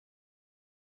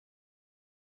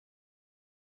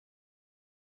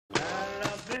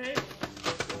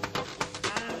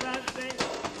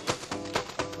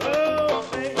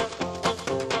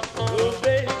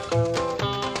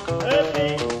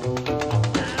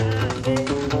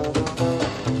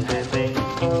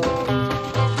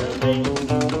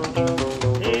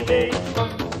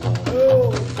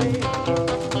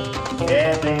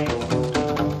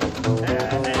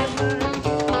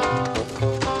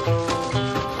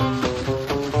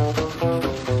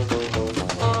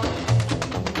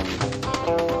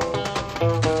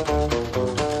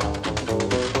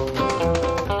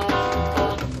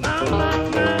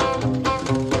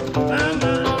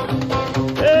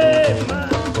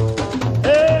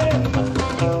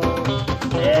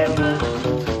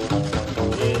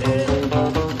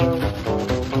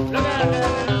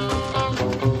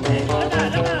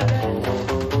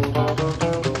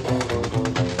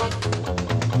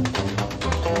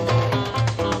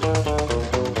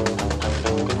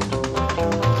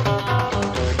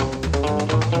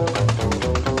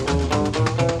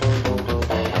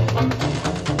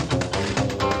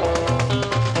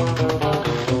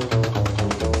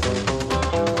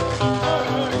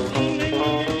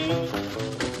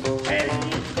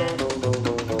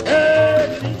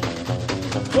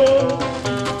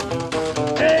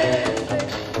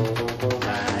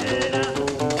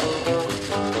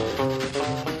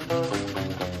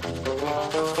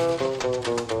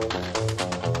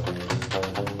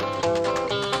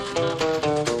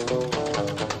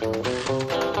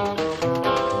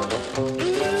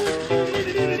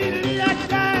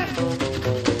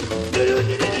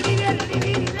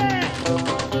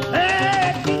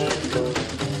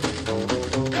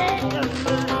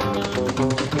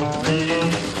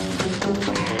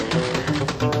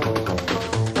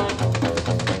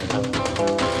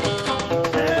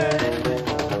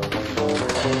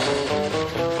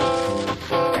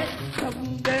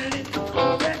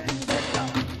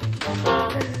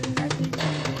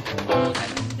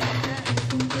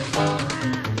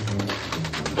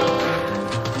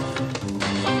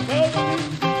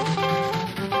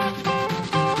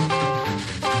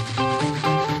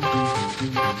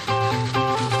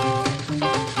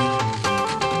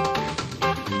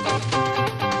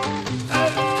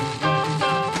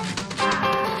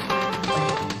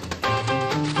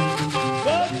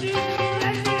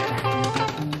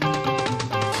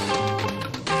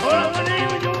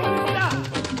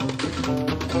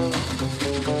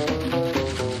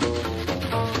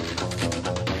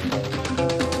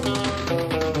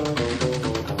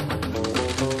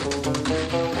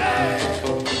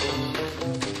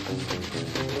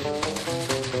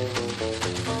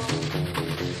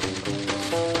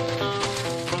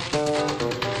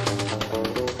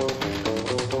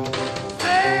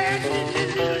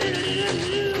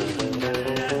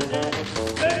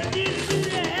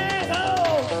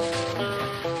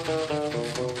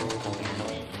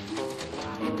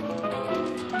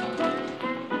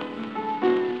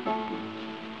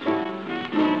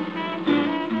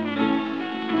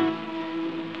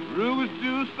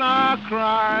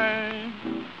cry.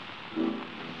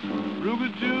 Ruby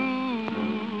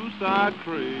juice I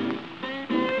crave.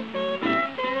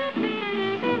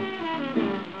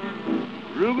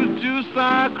 Ruby juice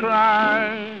I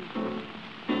cry.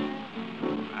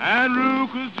 And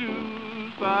Ruby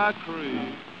juice I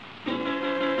crave.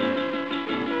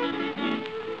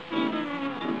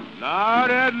 Now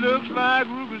that looks like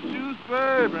Ruby juice,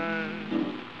 baby.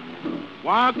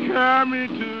 Why carry me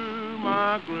to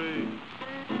my grave?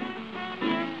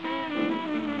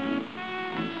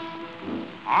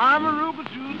 I'm a Ruby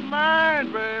juice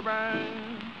man, baby.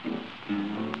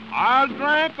 I'll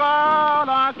drink all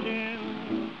I can.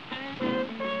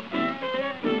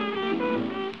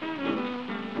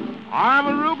 I'm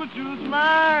a Ruby juice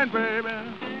man, baby.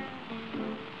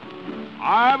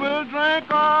 I will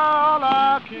drink all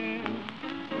I can.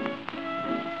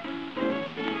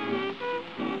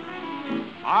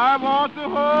 I want the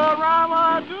whole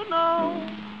round to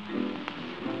know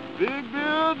Big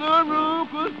Bill's a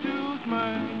Ruby juice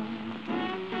man.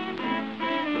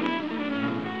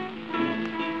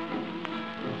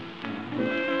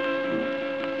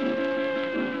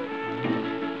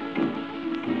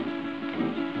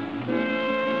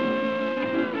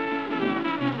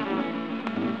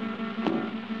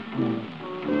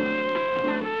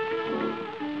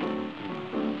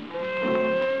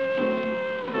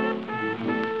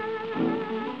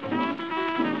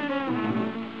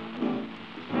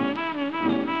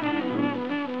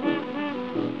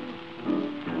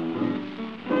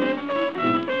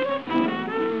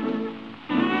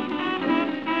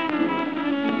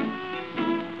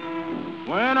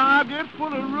 When I get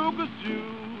full of Ruby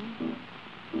juice,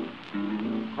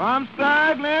 come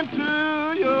staggering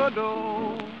to your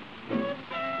door.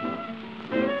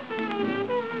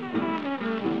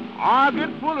 I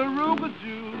get full of Ruby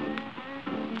juice,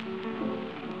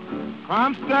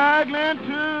 come straggling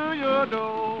to your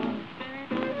door.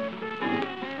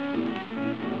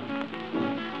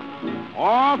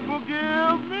 Oh,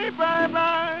 forgive me, baby,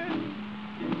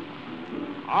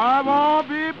 I won't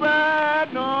be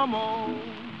bad no more.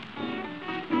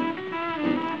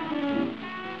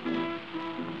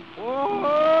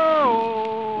 Oh,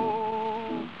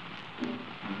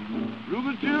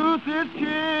 Ruby juice is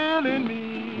killing me.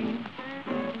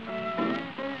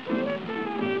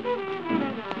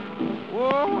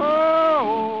 Oh,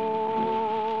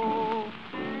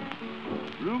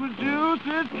 Ruby juice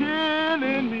is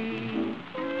killing me.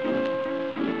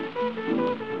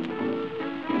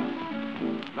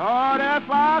 Lord, if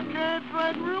I can't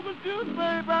drink Ruby juice,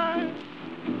 baby,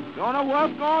 don't know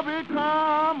what's gonna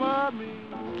become of me.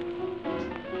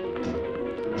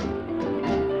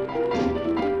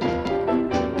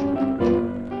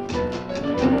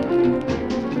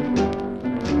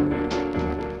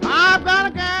 I've got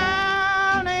a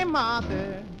gal named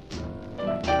Martha.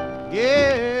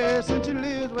 Yes, and she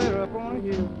lives way up on a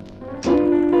hill.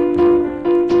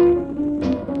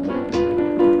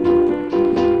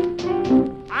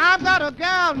 I've got a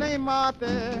gal named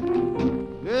Martha.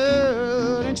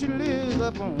 Good, and she lives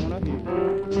up on a hill.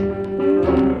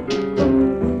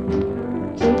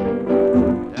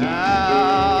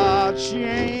 Ah, she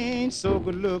ain't so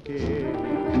good looking.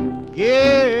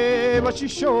 Yeah, but she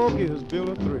sure gives Bill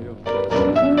a thrill.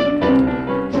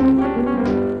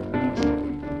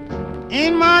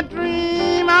 In my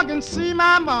dream, I can see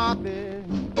my Martha.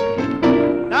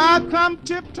 Now I come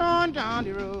tiptoeing down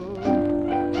the road.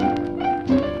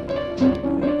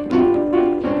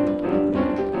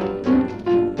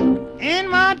 In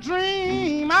my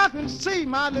dream, I can see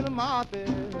my little Martha.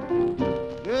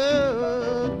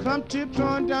 Girl, come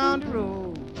tiptoeing down the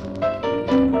road.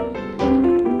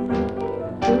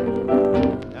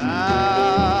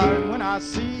 When I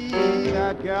see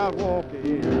that gal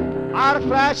walking, out of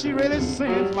class she really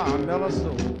sings my mellow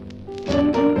soul.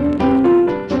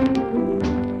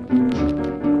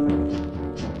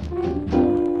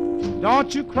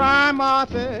 Don't you cry,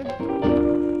 Martha.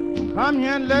 Come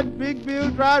here and let Big Bill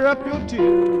dry up your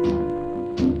tears.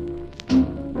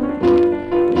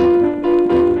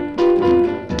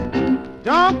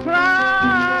 Don't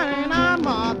cry now,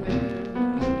 Martha.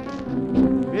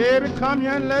 Baby, come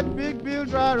here and let Big Bill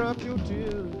dry up your tears.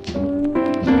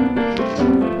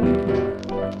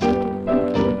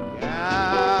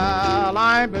 Gal,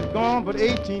 I ain't been gone but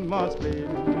 18 months, baby.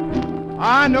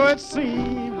 I know it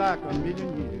seems like a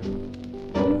million years.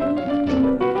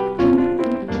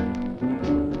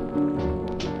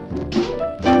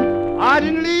 I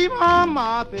didn't leave home,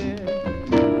 Martha,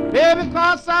 baby,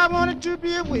 because I wanted to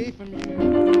be away from you.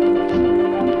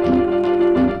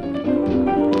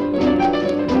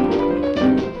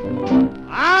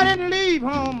 I didn't leave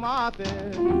home, Martha,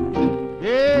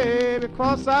 yeah,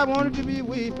 because I wanted to be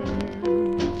away from you.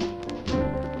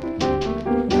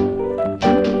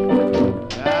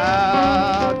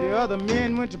 Ah, the other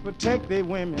men went to protect their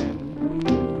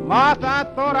women. Martha, I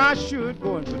thought I should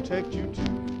go and protect you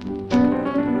too.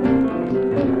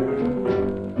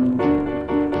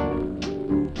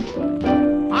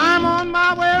 I'm on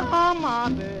my way home,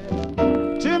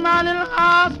 Martha, to my little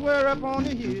house way up on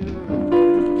the hill.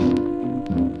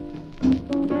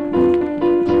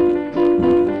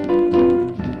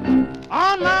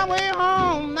 On my way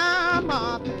home now,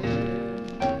 Martha,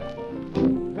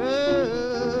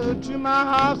 to my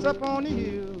house up on the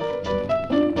hill.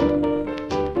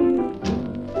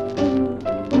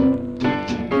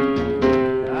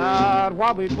 God,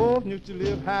 while we both used to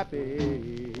live happy,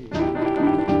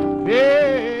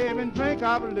 babe, and drink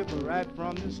our liquor right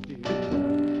from the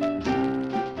still.